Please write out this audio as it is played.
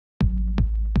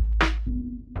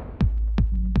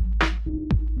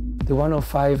The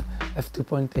 105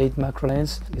 f2.8 macro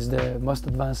lens is the most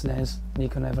advanced lens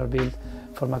Nikon ever built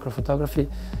for macro photography.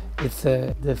 It's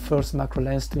the first macro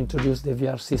lens to introduce the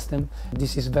VR system.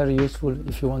 This is very useful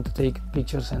if you want to take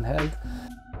pictures handheld.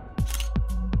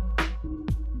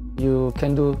 You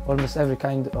can do almost every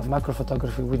kind of macro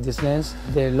photography with this lens.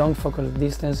 The long focal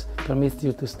distance permits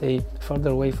you to stay further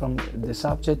away from the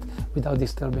subject without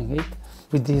disturbing it.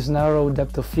 With this narrow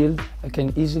depth of field, I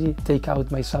can easily take out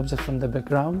my subject from the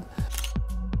background.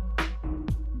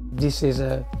 This is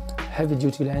a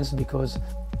heavy-duty lens because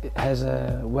it has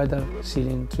a weather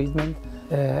sealing treatment.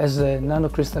 Has a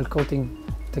nanocrystal coating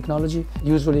technology.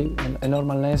 Usually a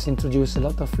normal lens introduces a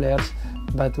lot of flares,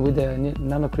 but with the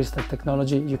nanocrystal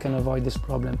technology you can avoid this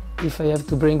problem. If I have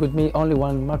to bring with me only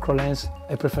one macro lens,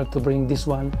 I prefer to bring this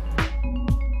one.